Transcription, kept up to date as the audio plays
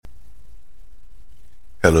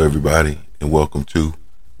Hello, everybody, and welcome to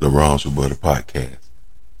the Wrongs with Butter podcast.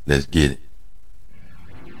 Let's get it.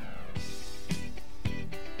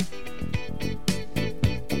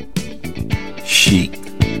 Chic,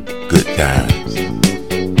 good times.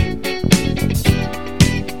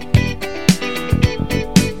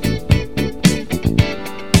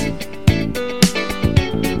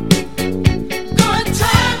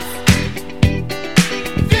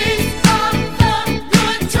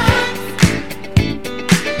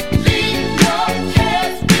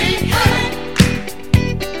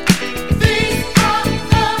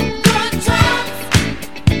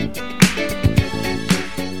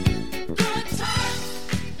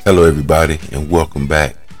 Hello, everybody, and welcome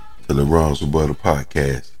back to the Wrongs with Butter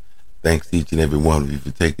podcast. Thanks to each and every one of you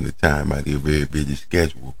for taking the time out of your very busy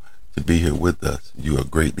schedule to be here with us. You are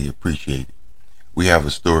greatly appreciated. We have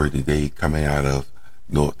a story today coming out of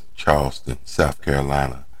North Charleston, South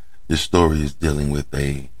Carolina. This story is dealing with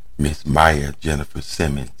a Miss Maya Jennifer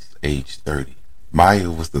Simmons, age 30.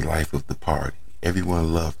 Maya was the life of the party.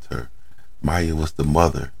 Everyone loved her. Maya was the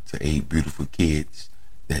mother to 8 beautiful kids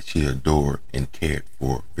that she adored and cared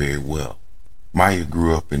for very well. Maya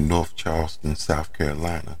grew up in North Charleston, South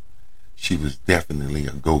Carolina. She was definitely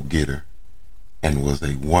a go-getter and was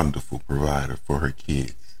a wonderful provider for her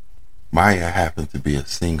kids. Maya happened to be a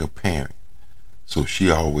single parent, so she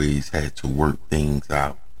always had to work things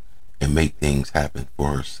out and make things happen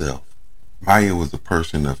for herself. Maya was a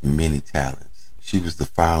person of many talents. She was the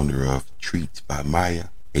founder of Treats by Maya,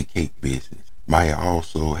 a cake business. Maya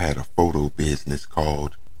also had a photo business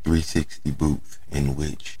called 360 Booth, in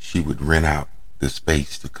which she would rent out the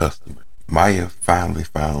space to customers. Maya finally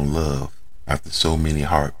found love after so many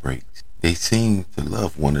heartbreaks. They seemed to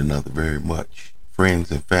love one another very much. Friends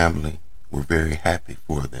and family were very happy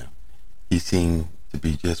for them. He seemed to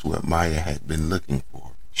be just what Maya had been looking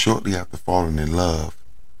for. Shortly after falling in love,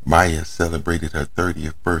 Maya celebrated her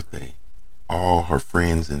 30th birthday. All her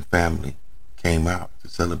friends and family came out to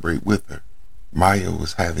celebrate with her. Maya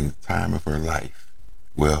was having the time of her life.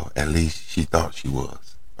 Well, at least she thought she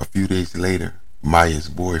was. A few days later, Maya's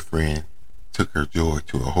boyfriend took her joy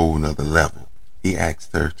to a whole nother level. He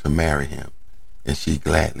asked her to marry him, and she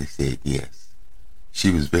gladly said yes.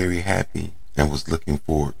 She was very happy and was looking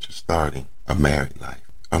forward to starting a married life.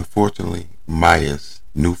 Unfortunately, Maya's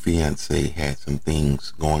new fiancé had some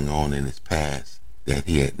things going on in his past that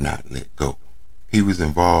he had not let go. He was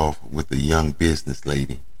involved with a young business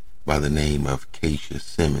lady by the name of Keisha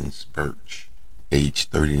Simmons Birch, age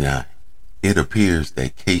 39. It appears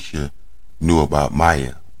that Keisha knew about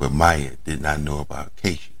Maya, but Maya did not know about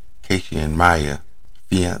Keisha. Keisha and Maya,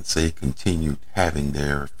 fiancé, continued having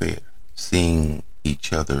their affair, seeing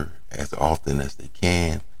each other as often as they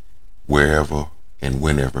can, wherever and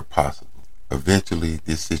whenever possible. Eventually,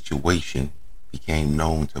 this situation became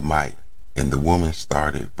known to Maya, and the woman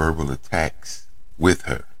started verbal attacks with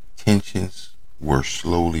her. Tensions were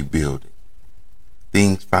slowly building.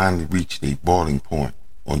 Things finally reached a boiling point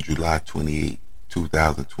on July 28,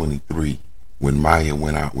 2023, when Maya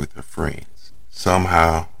went out with her friends.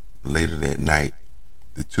 Somehow, later that night,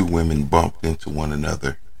 the two women bumped into one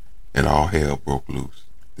another and all hell broke loose.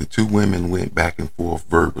 The two women went back and forth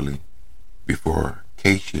verbally before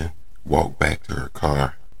Keisha walked back to her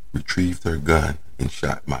car, retrieved her gun, and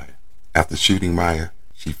shot Maya. After shooting Maya,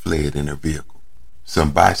 she fled in her vehicle.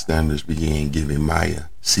 Some bystanders began giving Maya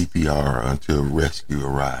CPR until rescue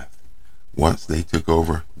arrived. Once they took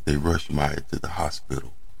over, they rushed Maya to the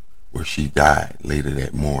hospital, where she died later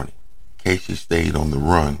that morning. Keisha stayed on the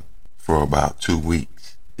run for about 2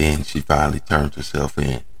 weeks. Then she finally turned herself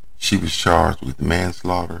in. She was charged with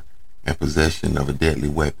manslaughter and possession of a deadly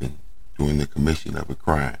weapon during the commission of a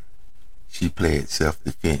crime. She pled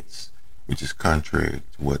self-defense, which is contrary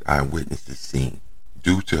to what eyewitnesses seen.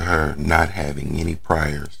 Due to her not having any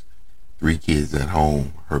priors, 3 kids at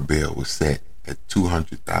home, her bail was set at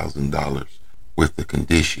 $200,000 with the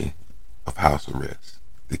condition of house arrest.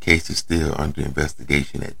 The case is still under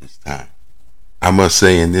investigation at this time. I must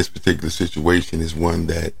say, in this particular situation is one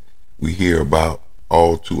that we hear about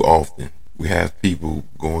all too often. We have people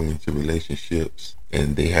going into relationships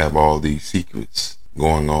and they have all these secrets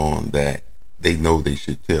going on that they know they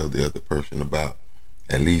should tell the other person about.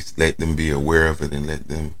 At least let them be aware of it and let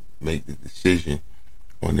them make the decision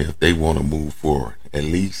on if they want to move forward. At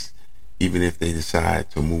least, even if they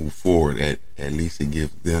decide to move forward, at least it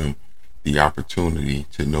gives them the opportunity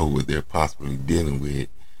to know what they're possibly dealing with,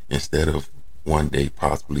 instead of one day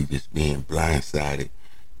possibly just being blindsided,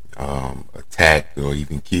 attacked, or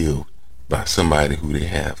even killed by somebody who they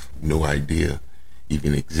have no idea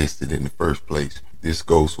even existed in the first place. This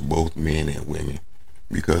goes for both men and women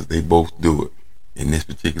because they both do it. In this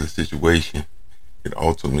particular situation, it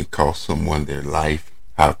ultimately cost someone their life.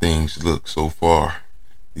 How things look so far,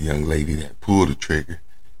 the young lady that pulled the trigger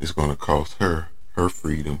is going to cost her her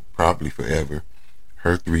freedom, probably forever.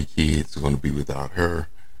 Her 3 kids are going to be without her.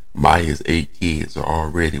 Maya's 8 kids are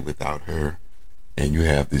already without her. And you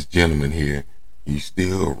have this gentleman here. He's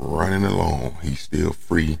still running along. He's still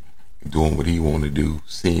free, doing what he want to do,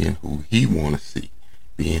 seeing who he want to see,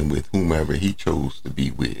 being with whomever he chose to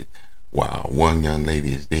be with. While one young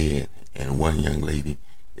lady is dead and one young lady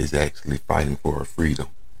is actually fighting for her freedom.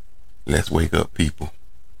 Let's wake up, people.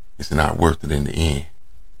 It's not worth it in the end.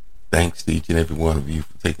 Thanks to each and every one of you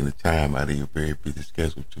for taking the time out of your very busy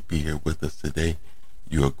schedule to be here with us today.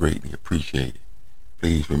 You are greatly appreciated.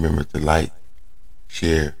 Please remember to like,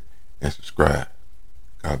 share, and subscribe.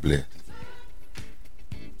 God bless.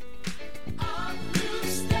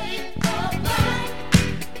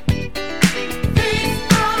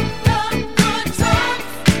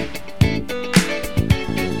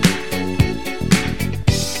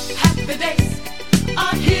 Happy days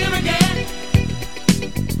are here again.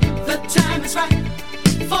 The time is right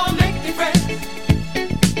for me.